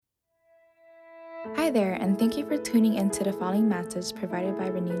Hi there, and thank you for tuning in to the following message provided by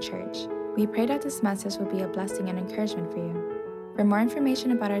Renew Church. We pray that this message will be a blessing and encouragement for you. For more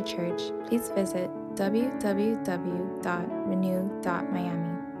information about our church, please visit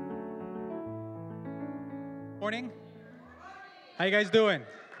www.renew.miami. Morning. How you guys doing?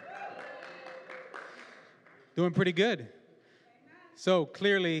 Doing pretty good. So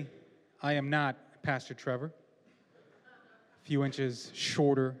clearly, I am not Pastor Trevor. A few inches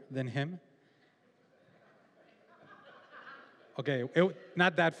shorter than him. Okay,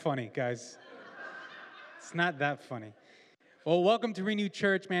 not that funny, guys. It's not that funny. Well, welcome to Renew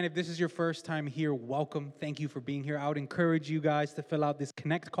Church, man. If this is your first time here, welcome. Thank you for being here. I would encourage you guys to fill out this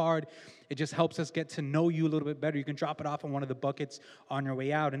Connect card. It just helps us get to know you a little bit better. You can drop it off in one of the buckets on your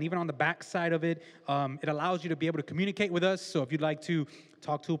way out. And even on the back side of it, it allows you to be able to communicate with us. So if you'd like to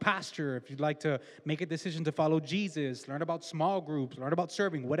talk to a pastor, if you'd like to make a decision to follow Jesus, learn about small groups, learn about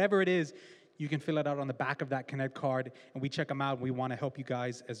serving, whatever it is, you can fill it out on the back of that Connect card. And we check them out. And we want to help you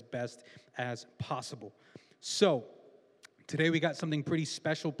guys as best as possible. So today we got something pretty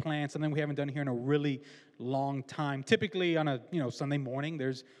special planned, something we haven't done here in a really long time. Typically on a Sunday morning,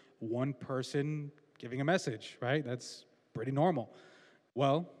 there's one person giving a message, right? That's pretty normal.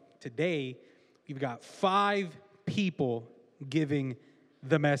 Well, today we've got 5 people giving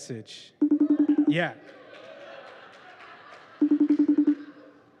the message. Yeah.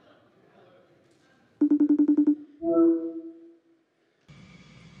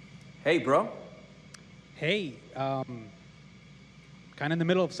 Hey, bro. Hey, kind of in the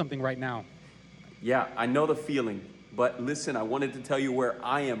middle of something right now. Yeah, I know the feeling, but listen, I wanted to tell you where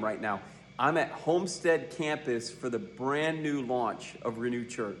I am right now. I'm at Homestead campus for the brand new launch of Renew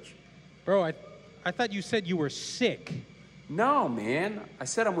Church. Bro, I thought you said you were sick. No, man. I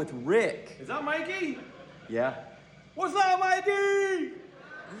said I'm with Rick. Is that Mikey? Yeah. What's up, Mikey?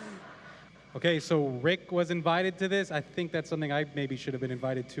 Okay, so Rick was invited to this. I think that's something I maybe should have been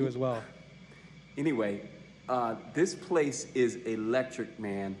invited to as well. Anyway, this place is electric,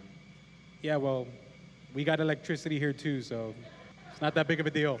 man. Yeah, well, we got electricity here too, so it's not that big of a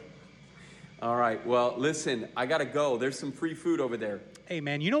deal. All right, well, listen, I gotta go. There's some free food over there. Hey,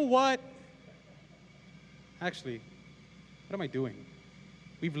 man, you know what? Actually, what am I doing?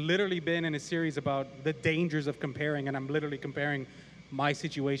 We've literally been in a series about the dangers of comparing, and I'm literally comparing my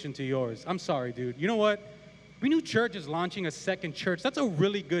situation to yours. I'm sorry, dude. You know what? Renew Church is launching a second church. That's a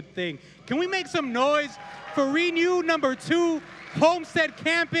really good thing. Can we make some noise for Renew number 2 Homestead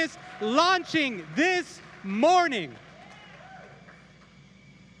Campus launching this morning?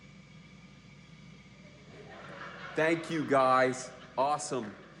 Thank you, guys.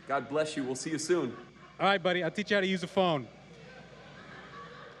 Awesome. God bless you. We'll see you soon. All right, buddy. I'll teach you how to use a phone.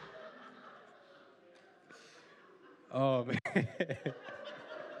 Oh, man.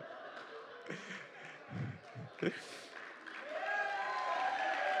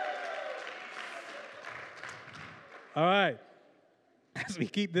 All right. As we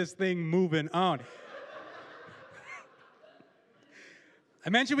keep this thing moving on. I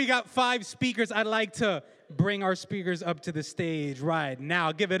mentioned we got 5 speakers. I'd like to bring our speakers up to the stage right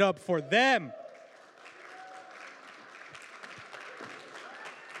now. Give it up for them.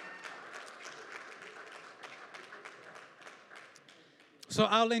 So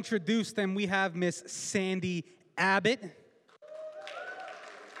I'll introduce them. We have Miss Sandy Abbott.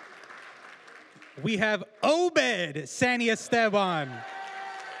 We have Obed Sani Esteban.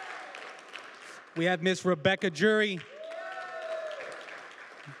 We have Miss Rebecca Jury.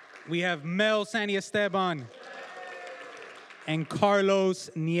 We have Mel Sani Esteban. And Carlos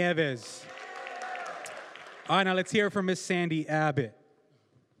Nieves. All right, now let's hear from Miss Sandy Abbott.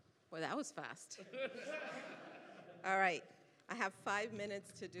 Well, that was fast. All right. I have 5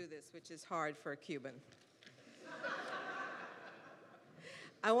 minutes to do this, which is hard for a Cuban.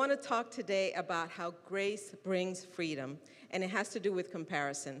 I want to talk today about how grace brings freedom, and it has to do with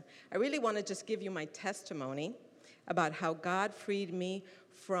comparison. I really want to just give you my testimony about how God freed me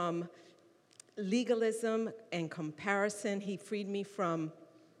from legalism and comparison. He freed me from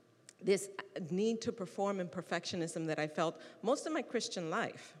this need to perform and perfectionism that I felt most of my Christian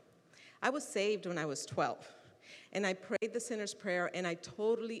life. I was saved when I was 12. And I prayed the sinner's prayer, and I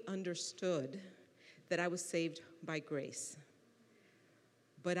totally understood that I was saved by grace.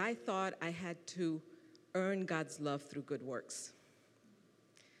 But I thought I had to earn God's love through good works.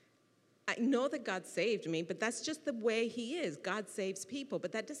 I know that God saved me, but that's just the way He is. God saves people,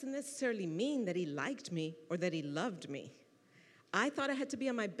 but that doesn't necessarily mean that He liked me or that He loved me. I thought I had to be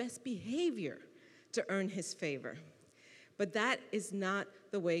on my best behavior to earn His favor. But that is not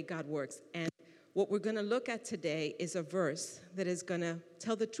the way God works. And What we're going to look at today is a verse that is going to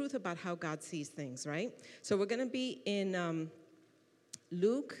tell the truth about how God sees things, right? So we're going to be in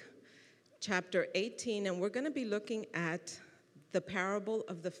Luke chapter 18, and we're going to be looking at the parable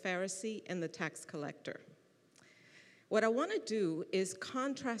of the Pharisee and the tax collector. What I want to do is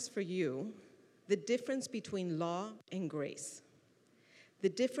contrast for you the difference between law and grace, the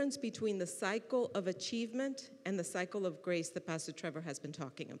difference between the cycle of achievement and the cycle of grace that Pastor Trevor has been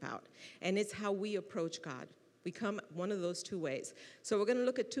talking about. And it's how we approach God. We come one of those two ways. So we're going to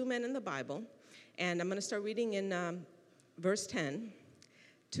look at two men in the Bible, and I'm going to start reading in verse 10.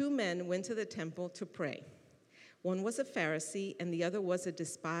 Two men went to the temple to pray. One was a Pharisee, and the other was a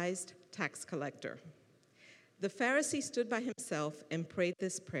despised tax collector. The Pharisee stood by himself and prayed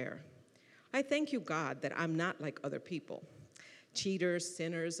this prayer: I thank you, God, that I'm not like other people, cheaters,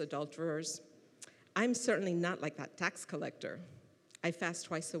 sinners, adulterers. I'm certainly not like that tax collector. I fast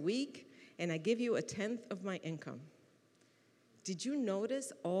twice a week, and I give you 1/10 of my income. Did you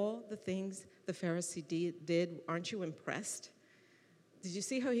notice all the things the Pharisee did? Aren't you impressed? Did you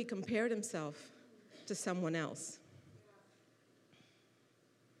see how he compared himself to someone else?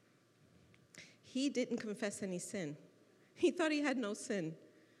 He didn't confess any sin. He thought he had no sin.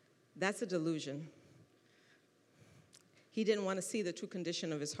 That's a delusion. He didn't want to see the true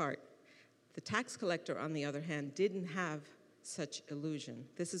condition of his heart. The tax collector, on the other hand, didn't have such illusion.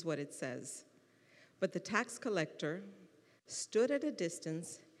 This is what it says. But the tax collector stood at a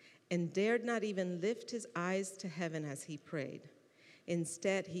distance and dared not even lift his eyes to heaven as he prayed.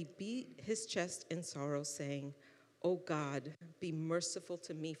 Instead, he beat his chest in sorrow, saying, "O God, be merciful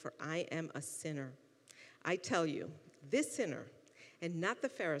to me, for I am a sinner." I tell you, this sinner, and not the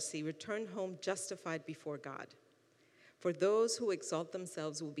Pharisee, returned home justified before God. For those who exalt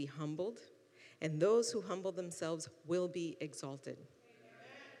themselves will be humbled, and those who humble themselves will be exalted.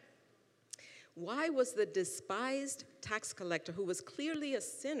 Amen. Why was the despised tax collector, who was clearly a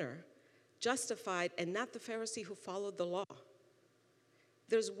sinner, justified, and not the Pharisee who followed the law?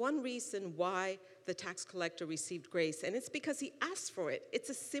 There's one reason why the tax collector received grace, and it's because he asked for it. It's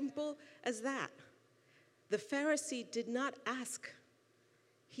as simple as that. The Pharisee did not ask.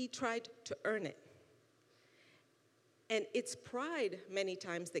 He tried to earn it. And it's pride many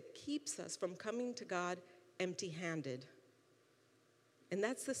times that keeps us from coming to God empty-handed. And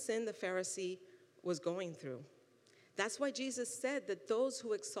that's the sin the Pharisee was going through. That's why Jesus said that those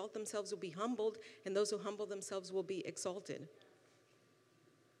who exalt themselves will be humbled, and those who humble themselves will be exalted.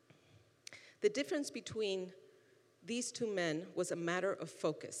 The difference between these two men was a matter of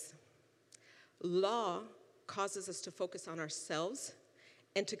focus. Law causes us to focus on ourselves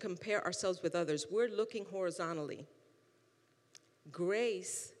and to compare ourselves with others. We're looking horizontally.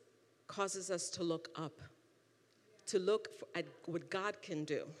 Grace causes us to look up, to look at what God can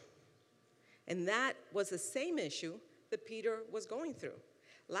do. And that was the same issue that Peter was going through.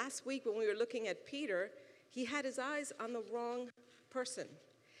 Last week when we were looking at Peter, he had his eyes on the wrong person.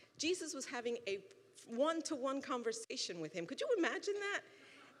 Jesus was having a one-to-one conversation with him. Could you imagine that?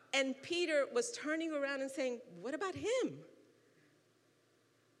 And Peter was turning around and saying, what about him?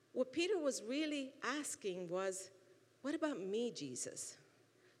 What Peter was really asking was, what about me, Jesus?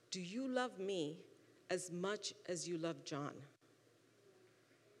 Do you love me as much as you love John?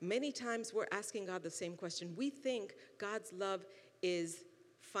 Many times we're asking God the same question. We think God's love is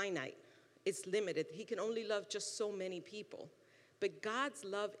finite. It's limited. He can only love just so many people. But God's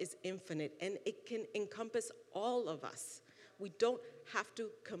love is infinite, and it can encompass all of us. We don't have to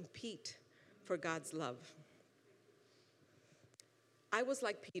compete for God's love. I was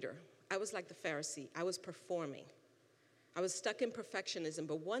like Peter. I was like the Pharisee. I was performing. I was stuck in perfectionism,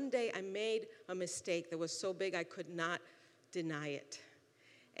 but one day I made a mistake that was so big I could not deny it.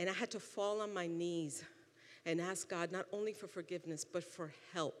 And I had to fall on my knees and ask God not only for forgiveness, but for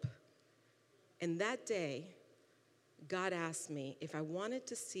help. And that day, God asked me if I wanted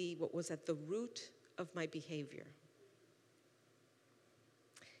to see what was at the root of my behavior.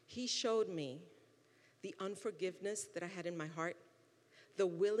 He showed me the unforgiveness that I had in my heart, the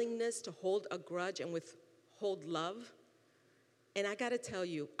willingness to hold a grudge and withhold love. And I got to tell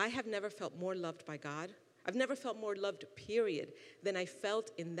you, I have never felt more loved by God. I've never felt more loved, period, than I felt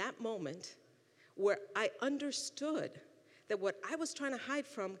in that moment where I understood that what I was trying to hide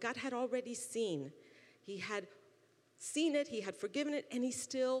from, God had already seen. He had seen it, he had forgiven it, and he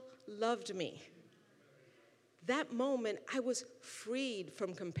still loved me. That moment, I was freed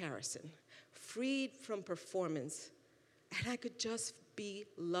from comparison, freed from performance, and I could just be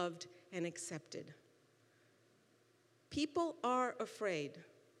loved and accepted. People are afraid,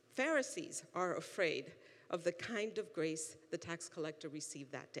 Pharisees are afraid of the kind of grace the tax collector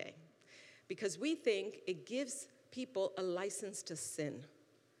received that day. because we think it gives people a license to sin.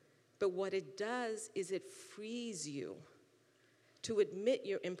 But what it does is it frees you to admit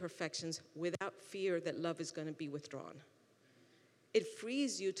your imperfections without fear that love is going to be withdrawn. It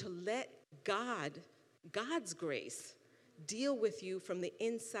frees you to let God's grace, deal with you from the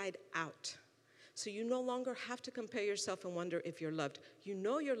inside out. So you no longer have to compare yourself and wonder if you're loved. You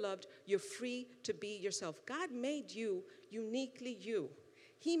know you're loved. You're free to be yourself. God made you uniquely you.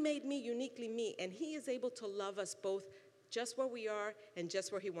 He made me uniquely me, and he is able to love us both just where we are and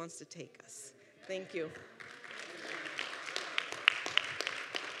just where he wants to take us. Thank you.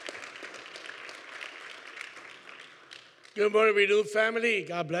 Good morning, Renewed family.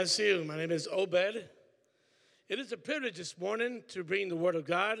 God bless you. My name is Obed. It is a privilege this morning to bring the Word of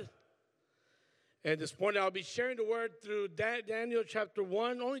God. And this morning I'll be sharing the Word through Daniel chapter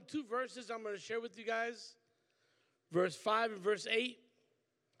 1. Only 2 verses I'm going to share with you guys. Verse 5 and verse 8.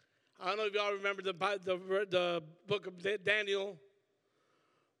 I don't know if y'all remember the book of Daniel,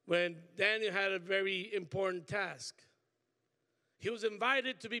 when Daniel had a very important task. He was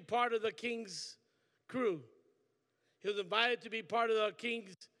invited to be part of the king's crew. He was invited to be part of the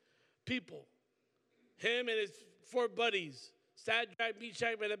king's people. Him and his 4 buddies, Shadrach,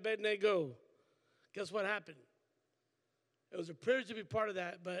 Meshach, and Abednego. Guess what happened? It was a privilege to be part of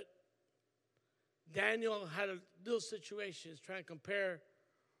that, but Daniel had a little situation trying to compare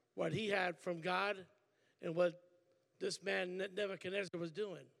what he had from God and what this man Nebuchadnezzar was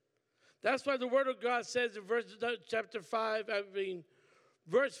doing. That's why the Word of God says in verse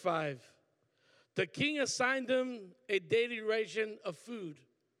 5, the king assigned them a daily ration of food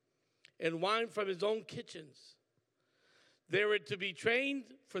and wine from his own kitchens. They were to be trained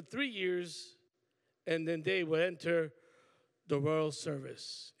for 3 years, and then they would enter the royal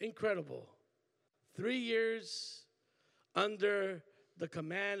service. Incredible. 3 years under the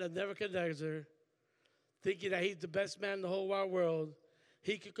command of Nebuchadnezzar, thinking that he's the best man in the whole wide world.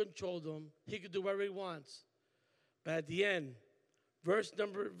 He could control them. He could do whatever he wants. But at the end, verse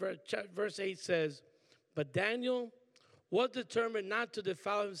 8 says, but Daniel was determined not to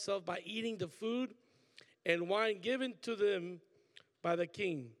defile himself by eating the food and wine given to them by the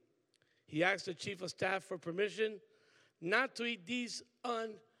king. He asked the chief of staff for permission not to eat these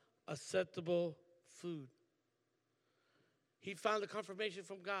unacceptable food. He found the confirmation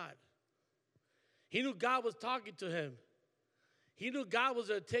from God. He knew God was talking to him. He knew God was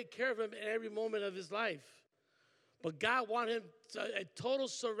going to take care of him in every moment of his life. But God wanted him to a total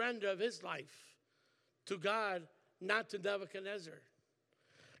surrender of his life to God, not to Nebuchadnezzar.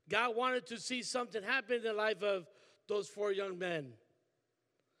 God wanted to see something happen in the life of those 4 young men.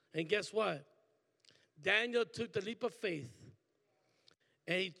 And guess what? Daniel took the leap of faith,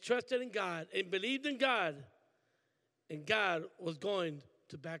 and he trusted in God and believed in God, and God was going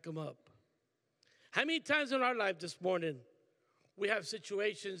to back him up. How many times in our life this morning we have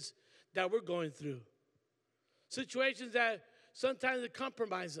situations that we're going through? Situations that sometimes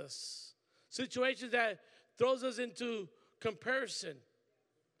compromise us. Situations that throws us into comparison.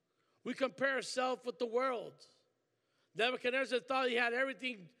 We compare ourselves with the world. Nebuchadnezzar thought he had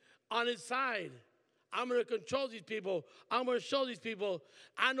everything on his side. I'm going to control these people. I'm going to show these people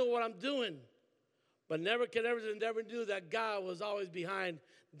I know what I'm doing. But Nebuchadnezzar never knew that God was always behind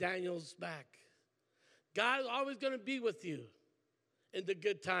Daniel's back. God is always going to be with you in the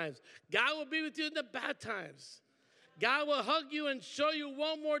good times. God will be with you in the bad times. God will hug you and show you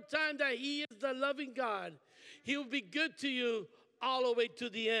one more time that he is the loving God. He will be good to you all the way to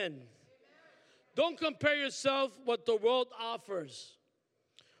the end. Don't compare yourself what the world offers,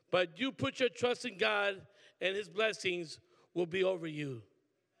 but you put your trust in God and his blessings will be over you.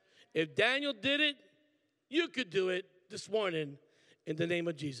 If Daniel did it, you could do it this morning in the name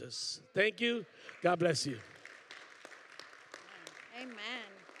of Jesus. Thank you. God bless you. Amen.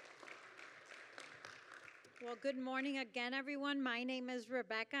 Well, good morning again, everyone. My name is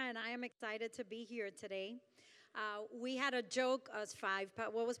Rebecca, and I am excited to be here today. We had a joke, us 5.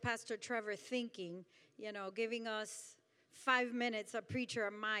 What was Pastor Trevor thinking? Giving us 5 minutes, a preacher,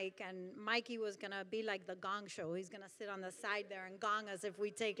 a mic, and Mikey was going to be like the gong show. He's going to sit on the side there and gong us if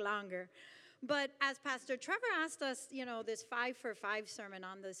we take longer. But as Pastor Trevor asked us, this 5 for 5 sermon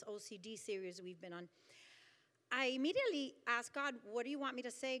on this OCD series we've been on, I immediately asked God, what do you want me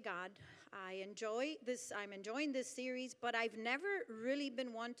to say, God? I'm enjoying this series, but I've never really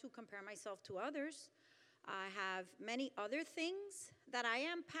been one to compare myself to others. I have many other things that I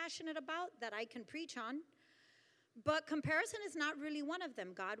am passionate about that I can preach on, but comparison is not really one of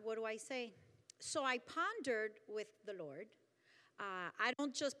them. God, what do I say? So I pondered with the Lord. I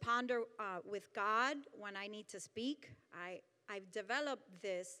don't just ponder with God when I need to speak. I've developed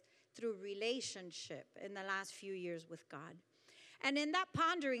this through relationship in the last few years with God. And in that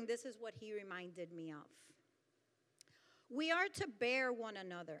pondering, this is what he reminded me of. We are to bear one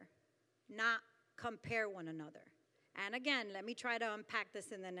another, not compare one another. And again, let me try to unpack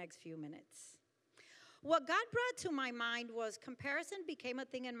this in the next few minutes. What God brought to my mind was comparison became a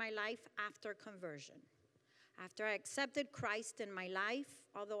thing in my life after conversion. After I accepted Christ in my life,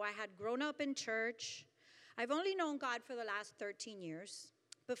 although I had grown up in church, I've only known God for the last 13 years.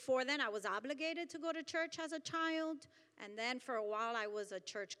 Before then, I was obligated to go to church as a child, and then for a while, I was a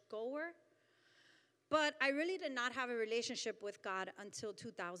church goer. But I really did not have a relationship with God until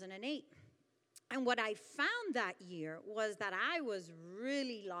 2008. And what I found that year was that I was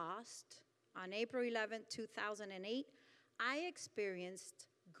really lost. On April 11, 2008, I experienced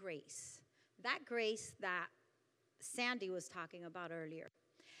grace. That grace that Sandy was talking about earlier.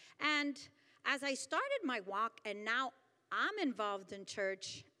 And as I started my walk, and now I'm involved in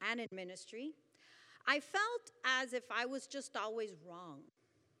church and in ministry, I felt as if I was just always wrong.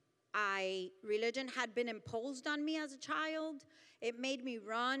 Religion had been imposed on me as a child. It made me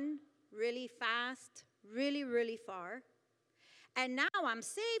run really fast, really, really far. And now I'm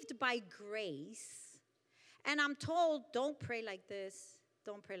saved by grace. And I'm told, don't pray like this.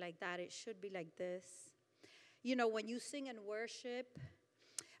 Don't pray like that. It should be like this. You know, when you sing and worship,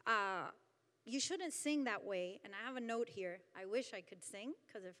 you shouldn't sing that way. And I have a note here. I wish I could sing,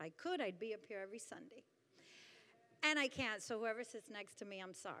 because if I could, I'd be up here every Sunday. And I can't, so whoever sits next to me,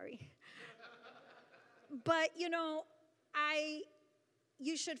 I'm sorry. But, you know,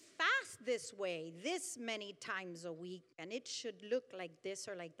 you should fast this way, this many times a week, and it should look like this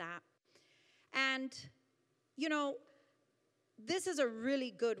or like that. And, you know, this is a really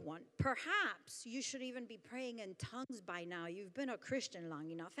good one. Perhaps you should even be praying in tongues by now. You've been a Christian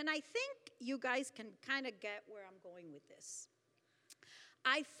long enough. And I think you guys can kind of get where I'm going with this.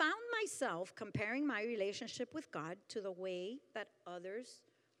 I found myself comparing my relationship with God to the way that others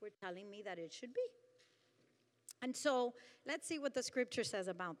were telling me that it should be. And so let's see what the scripture says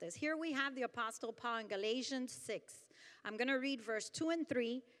about this. Here we have the Apostle Paul in Galatians 6. I'm going to read verse 2 and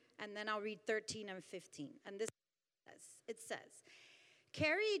 3, and then I'll read 13 and 15. And this says,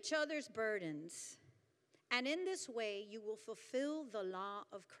 carry each other's burdens, and in this way you will fulfill the law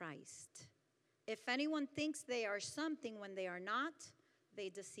of Christ. If anyone thinks they are something when they are not, they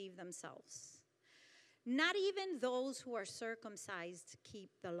deceive themselves. Not even those who are circumcised keep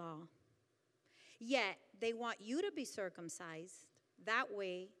the law. Yet they want you to be circumcised. That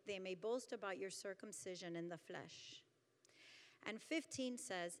way they may boast about your circumcision in the flesh. And 15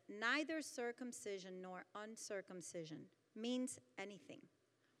 says, neither circumcision nor uncircumcision means anything.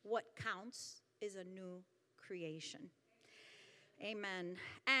 What counts is a new creation. Amen.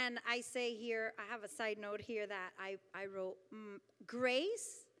 And I say here, I have a side note here that I wrote,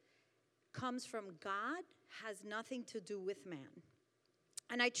 grace comes from God, has nothing to do with man.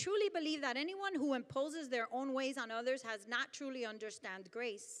 And I truly believe that anyone who imposes their own ways on others has not truly understood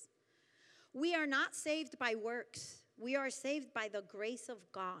grace. We are not saved by works. We are saved by the grace of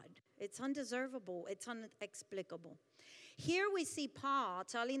God. It's undeservable. It's inexplicable. Here we see Paul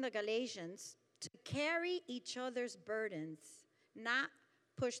telling the Galatians to carry each other's burdens, not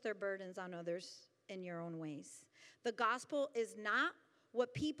push their burdens on others in your own ways. The gospel is not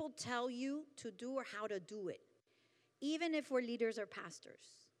what people tell you to do or how to do it, even if we're leaders or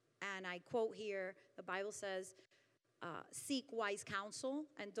pastors. And I quote here, the Bible says, seek wise counsel.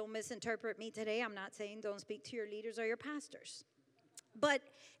 And don't misinterpret me today. I'm not saying don't speak to your leaders or your pastors. But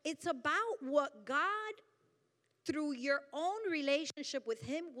it's about what God, through your own relationship with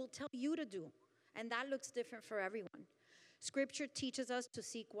him, will tell you to do. And that looks different for everyone. Scripture teaches us to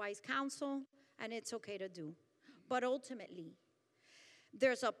seek wise counsel, and it's okay to do. But ultimately,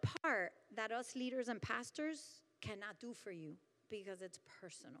 there's a part that us leaders and pastors cannot do for you because it's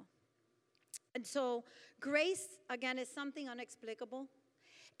personal. And so grace, again, is something inexplicable.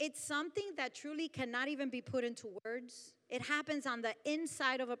 It's something that truly cannot even be put into words. It happens on the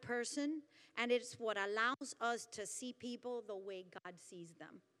inside of a person, and it's what allows us to see people the way God sees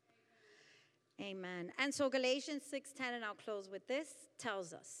them. Amen. And so Galatians 6:10, and I'll close with this,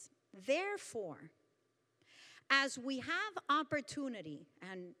 tells us, therefore, as we have opportunity,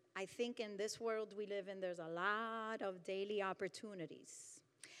 and I think in this world we live in, there's a lot of daily opportunities.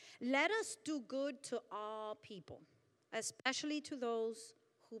 Let us do good to all people, especially to those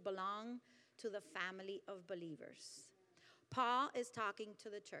who belong to the family of believers. Paul is talking to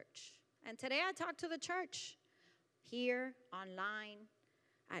the church. And today I talk to the church, here, online,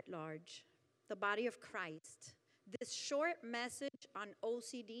 at large, the body of Christ. This short message on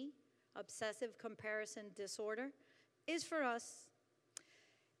OCD, obsessive comparison disorder, is for us.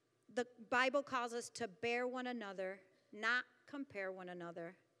 the Bible calls us to bear one another, not compare one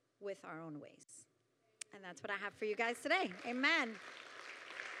another with our own ways. And that's what I have for you guys today. Amen.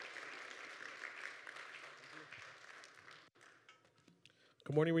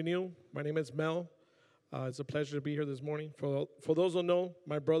 Good morning, Renew. My name is Mel. It's a pleasure to be here this morning. For those who know,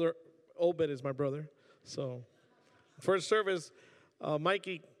 my brother, Obed, is my brother. So, first service,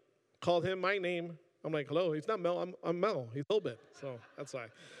 Mikey called him my name. I'm like, hello, he's not Mel, I'm Mel. He's Obed. So, that's why.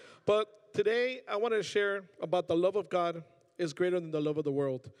 But today, I want to share about the love of God is greater than the love of the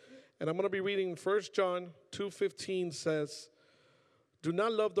world. And I'm going to be reading 1 John 2:15 says, do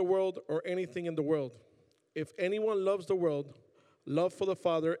not love the world or anything in the world. If anyone loves the world, love for the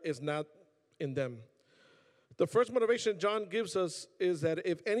Father is not in them. The first motivation John gives us is that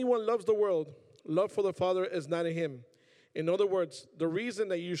if anyone loves the world, love for the Father is not in him. In other words, the reason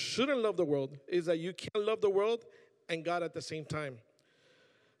that you shouldn't love the world is that you can't love the world and God at the same time.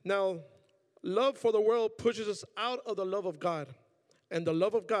 Now, love for the world pushes us out of the love of God, and the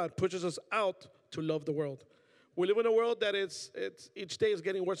love of God pushes us out to love the world. We live in a world that it's each day is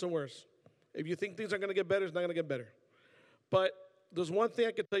getting worse and worse. If you think things are going to get better, it's not going to get better. But there's one thing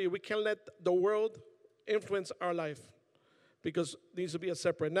I can tell you, we can't let the world influence our life because it needs to be a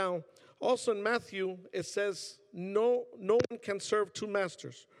separate. Now, also in Matthew, it says, no one can serve two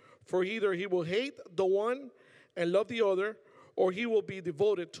masters, for either he will hate the one and love the other, or he will be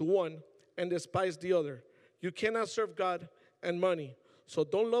devoted to one and despise the other. You cannot serve God and money. So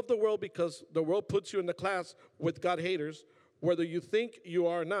don't love the world because the world puts you in the class with God haters, whether you think you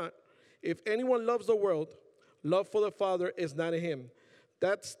are or not. If anyone loves the world, love for the Father is not in him.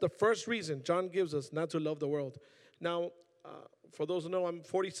 That's the first reason John gives us not to love the world. Now, for those who know, I'm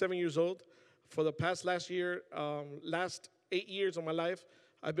 47 years old. For the past last 8 years of my life,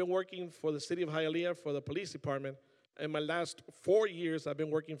 I've been working for the city of Hialeah for the police department. In my last 4 years, I've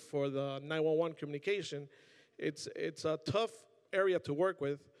been working for the 911 communication. It's a tough area to work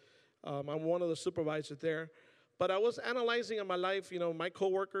with. I'm one of the supervisors there. But I was analyzing in my life, my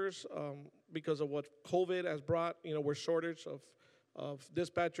coworkers, because of what COVID has brought, we're shortage of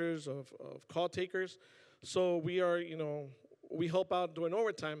dispatchers, of call takers. So we are, we help out doing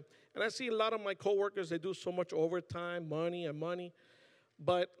overtime. And I see a lot of my coworkers, they do so much overtime, money.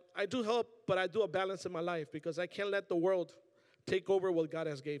 But I do help, but I do a balance in my life because I can't let the world take over what God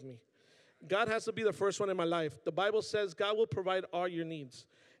has gave me. God has to be the first one in my life. The Bible says God will provide all your needs.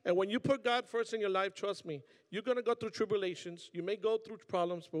 And when you put God first in your life, trust me, you're going to go through tribulations. You may go through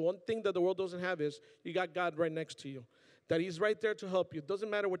problems, but one thing that the world doesn't have is you got God right next to you, that he's right there to help you. It doesn't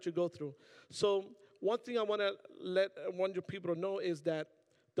matter what you go through. So one thing I want you people to know is that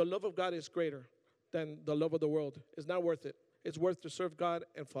the love of God is greater than the love of the world. It's not worth it. It's worth to serve God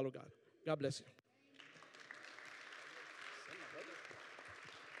and follow God. God bless you.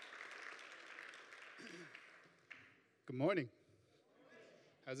 Good morning.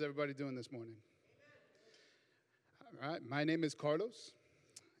 How's everybody doing this morning? All right, my name is Carlos,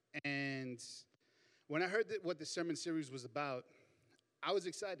 and when I heard what the sermon series was about, I was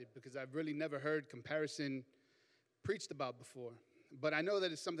excited because I've really never heard comparison preached about before, but I know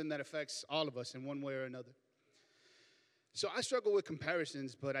that it's something that affects all of us in one way or another. So I struggle with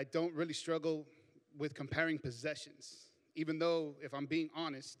comparisons, but I don't really struggle with comparing possessions, even though, if I'm being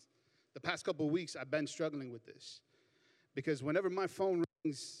honest, the past couple of weeks I've been struggling with this. Because whenever my phone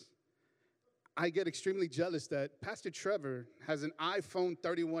rings, I get extremely jealous that Pastor Trevor has an iPhone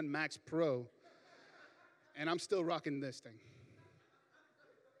 31 Max Pro, and I'm still rocking this thing.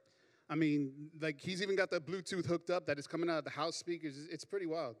 I mean, like, he's even got the Bluetooth hooked up that is coming out of the house speakers. It's pretty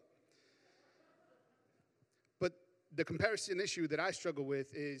wild. But the comparison issue that I struggle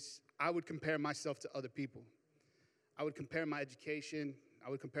with is I would compare myself to other people. I would compare my education. I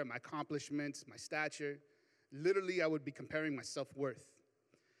would compare my accomplishments, my stature. Literally, I would be comparing my self-worth.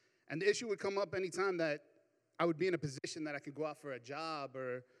 And the issue would come up anytime that I would be in a position that I could go out for a job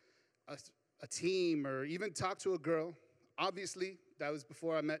or a team or even talk to a girl. Obviously, that was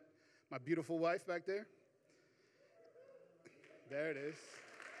before I met my beautiful wife back there. There it is.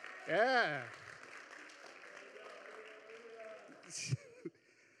 Yeah.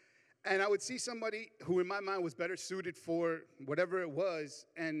 And I would see somebody who in my mind was better suited for whatever it was,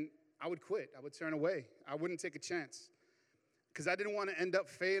 and I would quit. I would turn away. I wouldn't take a chance because I didn't want to end up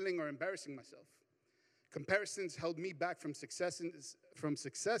failing or embarrassing myself. Comparisons held me back from successes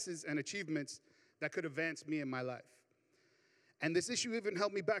and achievements that could advance me in my life. And this issue even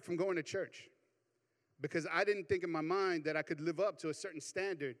held me back from going to church because I didn't think in my mind that I could live up to a certain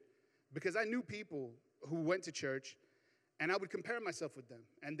standard because I knew people who went to church and I would compare myself with them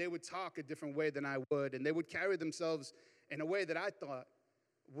and they would talk a different way than I would and they would carry themselves in a way that I thought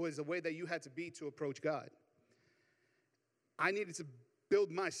was a way that you had to be to approach God. I needed to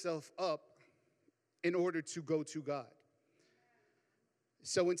build myself up in order to go to God.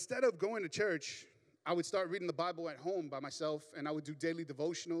 So instead of going to church, I would start reading the Bible at home by myself, and I would do daily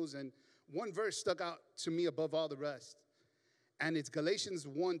devotionals, and one verse stuck out to me above all the rest, and it's Galatians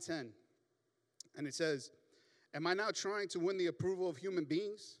 1:10, and it says, "Am I now trying to win the approval of human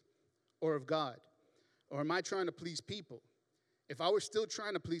beings or of God? Or am I trying to please people? If I were still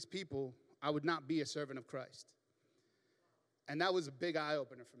trying to please people, I would not be a servant of Christ." And that was a big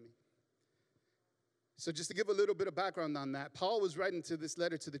eye-opener for me. So just to give a little bit of background on that, Paul was writing to this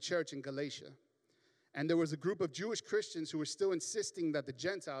letter to the church in Galatia. And there was a group of Jewish Christians who were still insisting that the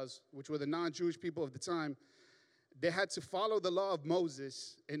Gentiles, which were the non-Jewish people of the time, they had to follow the law of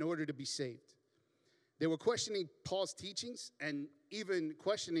Moses in order to be saved. They were questioning Paul's teachings and even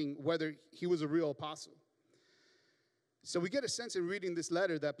questioning whether he was a real apostle. So we get a sense in reading this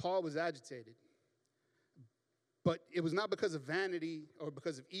letter that Paul was agitated. But it was not because of vanity or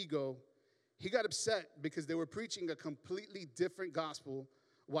because of ego. He got upset because they were preaching a completely different gospel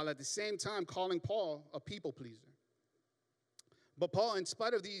while at the same time calling Paul a people pleaser. But Paul, in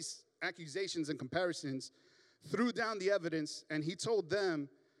spite of these accusations and comparisons, threw down the evidence and he told them,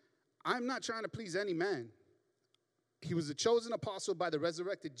 "I'm not trying to please any man." He was a chosen apostle by the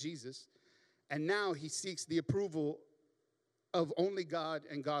resurrected Jesus, and now he seeks the approval of only God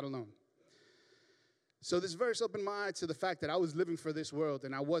and God alone. So this verse opened my eye to the fact that I was living for this world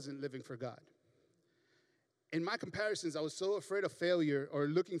and I wasn't living for God. In my comparisons, I was so afraid of failure or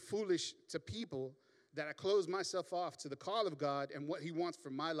looking foolish to people that I closed myself off to the call of God and what he wants for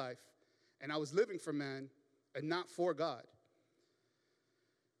my life. And I was living for man and not for God.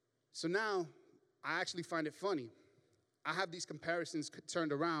 So now I actually find it funny. I have these comparisons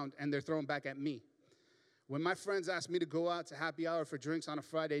turned around and they're thrown back at me. When my friends ask me to go out to happy hour for drinks on a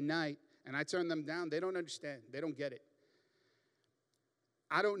Friday night and I turn them down, they don't understand. They don't get it.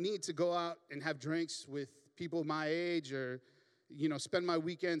 I don't need to go out and have drinks with people my age or, spend my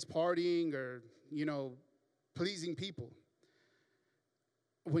weekends partying or, pleasing people.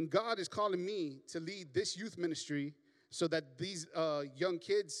 When God is calling me to lead this youth ministry so that these young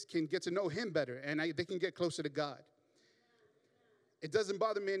kids can get to know him better and they can get closer to God, it doesn't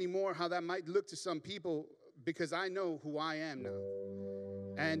bother me anymore how that might look to some people because I know who I am now.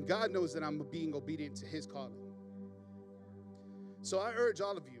 And God knows that I'm being obedient to his calling. So I urge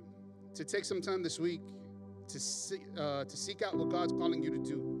all of you to take some time this week to seek out what God's calling you to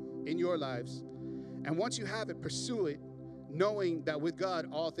do in your lives. And once you have it, pursue it, knowing that with God,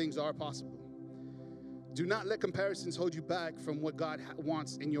 all things are possible. Do not let comparisons hold you back from what God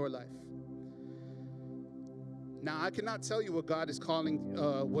wants in your life. Now, I cannot tell you what God's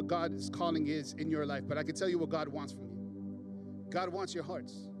calling is in your life, but I can tell you what God wants from you. God wants your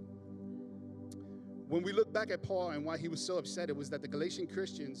hearts. When we look back at Paul and why he was so upset, it was that the Galatian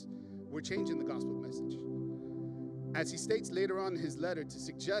Christians were changing the gospel message. As he states later on in his letter, to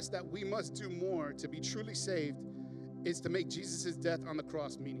suggest that we must do more to be truly saved is to make Jesus' death on the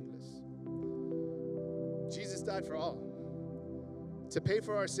cross meaningless. Jesus died for all, to pay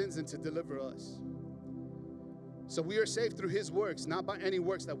for our sins and to deliver us. So we are saved through his works, not by any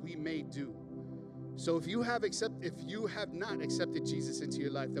works that we may do. So if you have not accepted Jesus into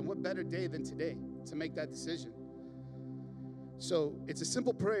your life, then what better day than today to make that decision? So it's a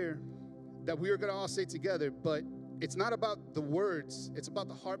simple prayer that we are going to all say together, but it's not about the words, it's about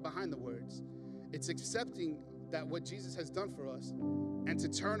the heart behind the words. It's accepting that what Jesus has done for us and to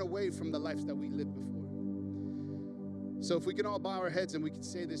turn away from the lives that we lived before. So if we can all bow our heads and we can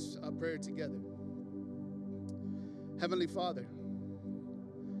say this prayer together. Heavenly Father,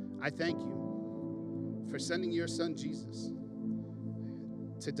 I thank you for sending your son Jesus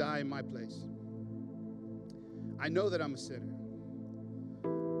to die in my place. I know that I'm a sinner,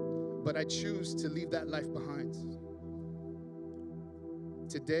 but I choose to leave that life behind.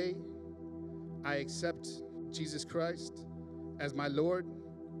 Today, I accept Jesus Christ as my Lord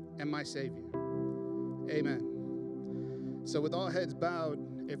and my Savior. Amen. So with all heads bowed,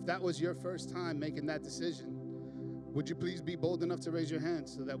 if that was your first time making that decision, would you please be bold enough to raise your hand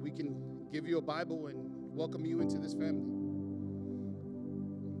so that we can give you a Bible and welcome you into this family?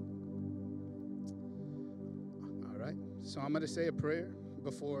 All right, so I'm going to say a prayer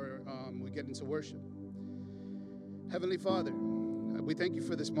before we get into worship. Heavenly Father, we thank you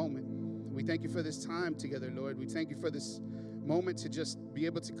for this moment. We thank you for this time together, Lord. We thank you for this moment to just be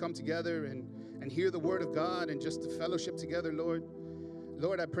able to come together and hear the word of God and just to fellowship together, Lord.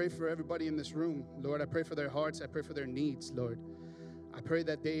 Lord, I pray for everybody in this room. Lord, I pray for their hearts. I pray for their needs, Lord. I pray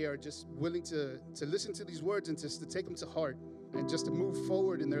that they are just willing to listen to these words and just to take them to heart. and just to move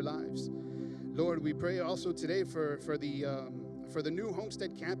forward in their lives. Lord, we pray also today for the new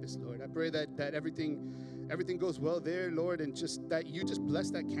Homestead campus, Lord. I pray that everything goes well there, Lord, and just that you just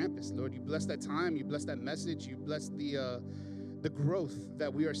bless that campus, Lord. You bless that time, you bless that message, you bless the growth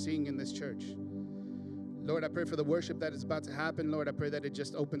that we are seeing in this church. Lord, I pray for the worship that is about to happen, Lord. I pray that it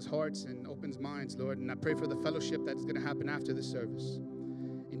just opens hearts and opens minds, Lord. And I pray for the fellowship that is going to happen after this service.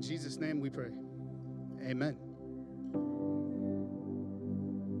 In Jesus' name we pray. Amen.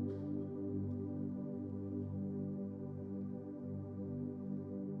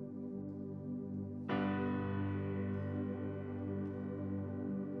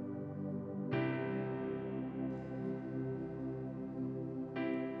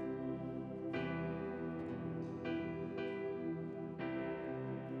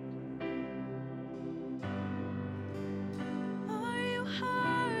 Are you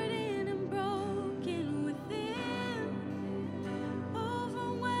hardened and broken within?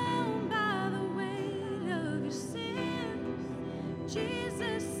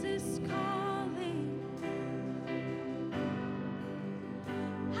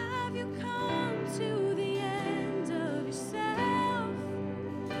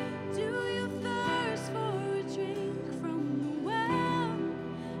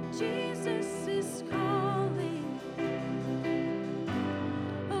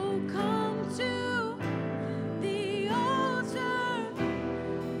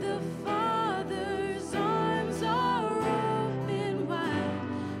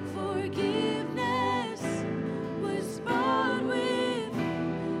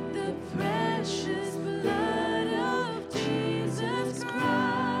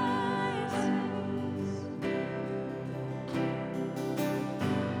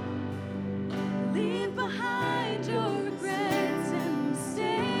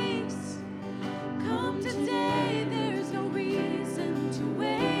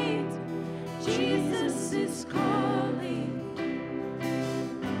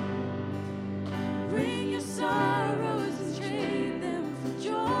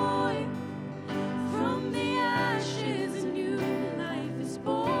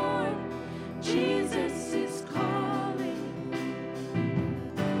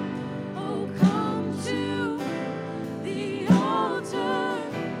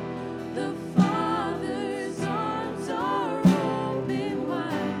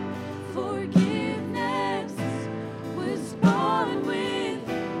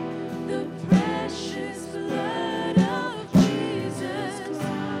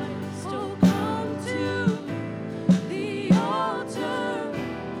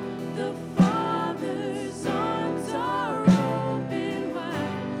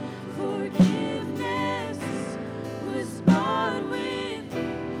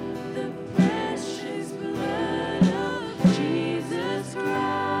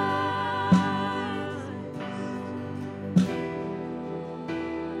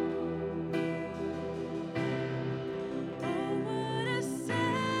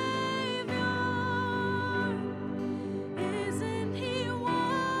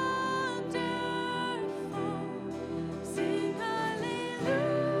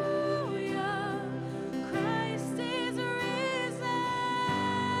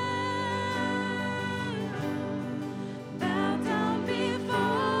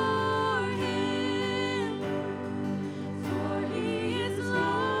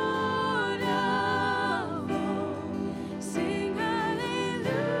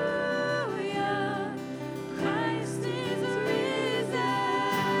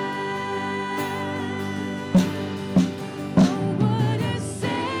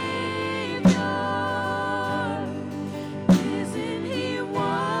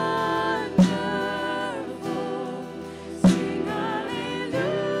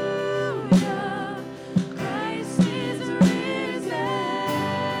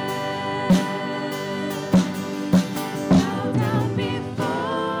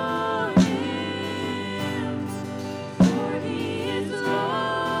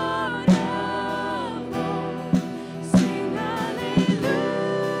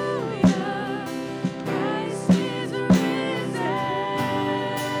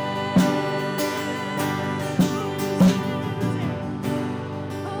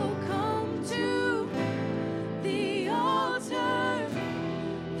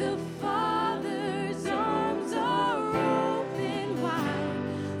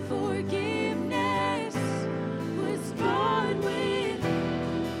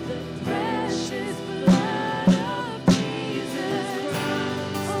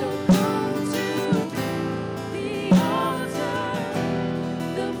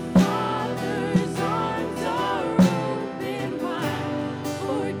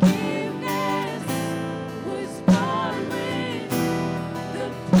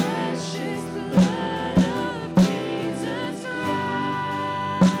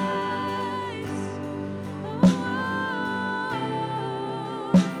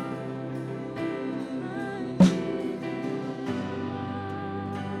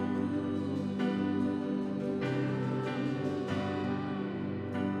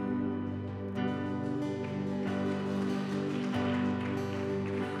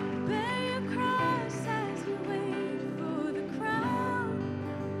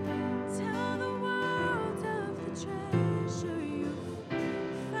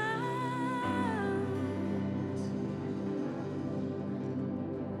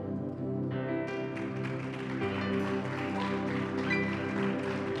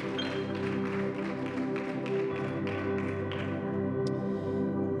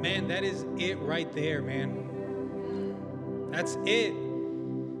 Man, that is it right there, man. That's it.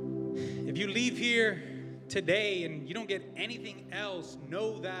 If you leave here today and you don't get anything else,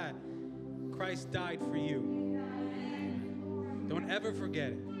 know that Christ died for you. Don't ever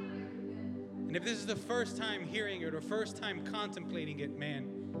forget it. And if this is the first time hearing it or first time contemplating it,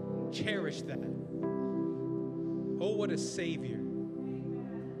 man, cherish that. Oh, what a Savior.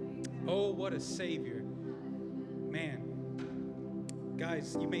 Oh, what a Savior. Man.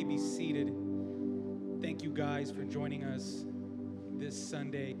 Guys, you may be seated. Thank you guys for joining us this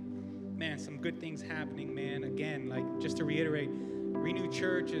Sunday. Man, some good things happening, man. Again, like just to reiterate, Renew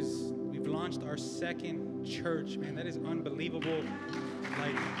Church we've launched our second church, man. That is unbelievable.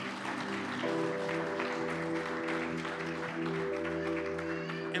 Like,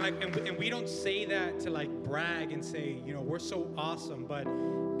 and we don't say that to like brag and say, you know, we're so awesome. But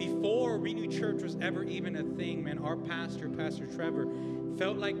before Renew Church was ever even a thing, man, our pastor, Pastor Trevor,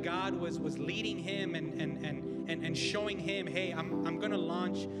 felt like God was leading him and showing him, hey, I'm going to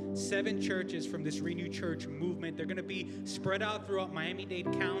launch 7 churches from this Renew Church movement. They're going to be spread out throughout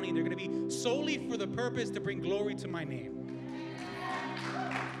Miami-Dade County. They're going to be solely for the purpose to bring glory to my name.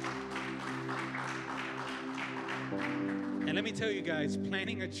 And let me tell you guys,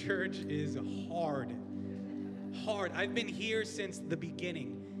 planning a church is hard. I've been here since the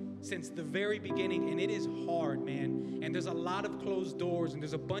beginning, since the very beginning, and it is hard, man. And there's a lot of closed doors, and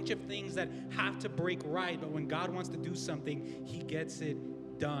there's a bunch of things that have to break right. But when God wants to do something, He gets it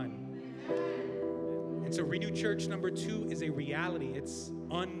done. And so Renew Church number 2 is a reality. It's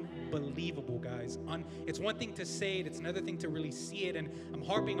unbelievable, guys. It's one thing to say it, it's another thing to really see it. And I'm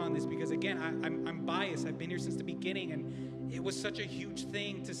harping on this because, again, I'm biased. I've been here since the beginning, and it was such a huge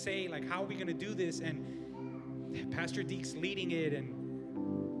thing to say, like, how are we going to do this? And Pastor Deke's leading it,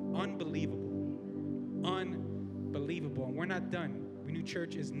 and unbelievable. And we're not done. Renew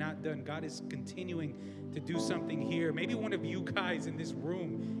Church is not done. God is continuing to do something here. Maybe one of you guys in this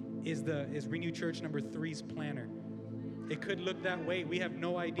room is Renew Church number 3's planner. It could look that way. We have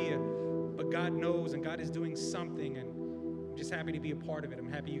no idea. But God knows, and God is doing something, and I'm just happy to be a part of it. I'm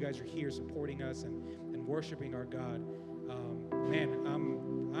happy you guys are here supporting us and worshiping our God. Man,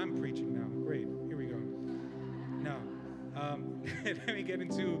 I'm preaching now. Great. Here we go. No. Let me get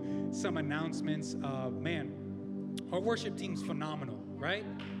into some announcements. Man, our worship team's phenomenal, right?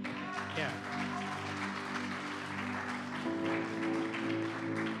 Yeah.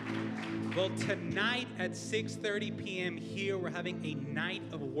 Well, tonight at 6:30 p.m. here, we're having a night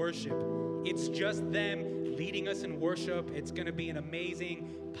of worship. It's just them leading us in worship. It's going to be an amazing,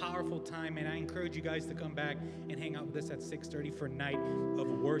 powerful time, and I encourage you guys to come back and hang out with us at 6:30 for a night of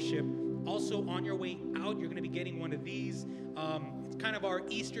worship. Also, on your way out, you're going to be getting one of these. It's kind of our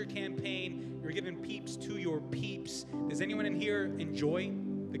Easter campaign. You're giving peeps to your peeps. Does anyone in here enjoy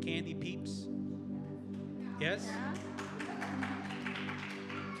the candy peeps? Yes?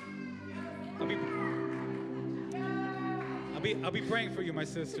 I'll be praying for you, my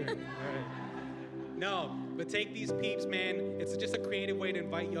sister. All right. No, but take these peeps, man. It's just a creative way to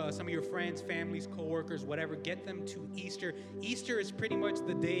invite some of your friends, families, coworkers, whatever. Get them to Easter. Easter is pretty much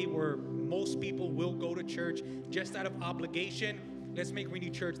the day where most people will go to church just out of obligation. Let's make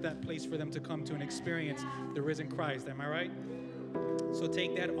Renew Church that place for them to come to and experience the risen Christ. Am I right? So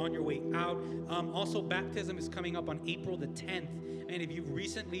take that on your way out. Also, baptism is coming up on April the 10th. And if you've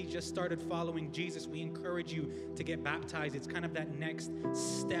recently just started following Jesus, we encourage you to get baptized. It's kind of that next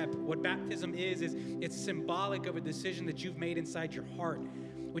step. What baptism is it's symbolic of a decision that you've made inside your heart.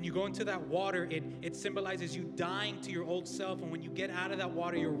 When you go into that water, it symbolizes you dying to your old self. And when you get out of that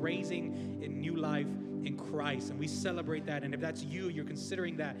water, you're raising a new life in Christ. And we celebrate that. And if that's you, you're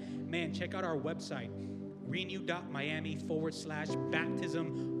considering that, man, check out our website.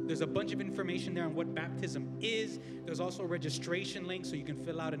 renew.miami/baptism. There's a bunch of information there on what baptism is. There's also a registration link so you can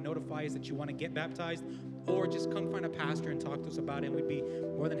fill out and notify us that you want to get baptized, or just come find a pastor and talk to us about it, and we'd be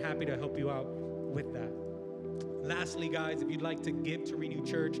more than happy to help you out with that. Lastly, guys, if you'd like to give to Renew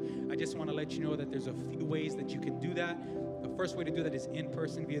Church, I just want to let you know that there's a few ways that you can do that. The first way to do that is in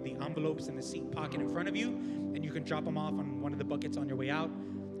person via the envelopes in the seat pocket in front of you, and you can drop them off on one of the buckets on your way out.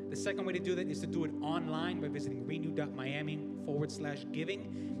 The second way to do that is to do it online by visiting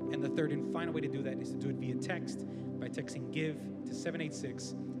renew.miami/giving. And the third and final way to do that is to do it via text by texting GIVE to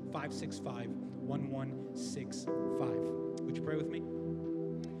 786-565-1165. Would you pray with me?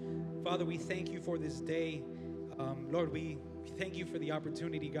 Father, we thank you for this day. Lord, we thank you for the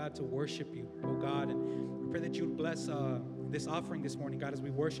opportunity, God, to worship you, oh God. And we pray that you would bless this offering this morning, God, as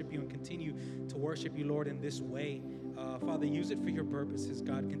we worship you and continue to worship you, Lord, in this way. Father, use it for your purposes,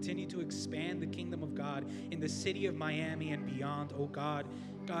 God. Continue to expand the kingdom of God in the city of Miami and beyond, oh God.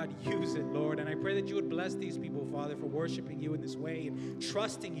 God, use it, Lord. And I pray that you would bless these people, Father, for worshiping you in this way and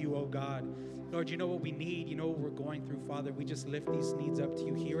trusting you, oh God. Lord, you know what we need. You know what we're going through, Father. We just lift these needs up to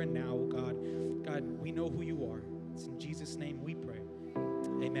you here and now, oh God. God, we know who you are. It's in Jesus' name we pray.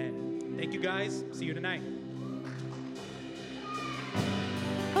 Amen. Thank you, guys. See you tonight.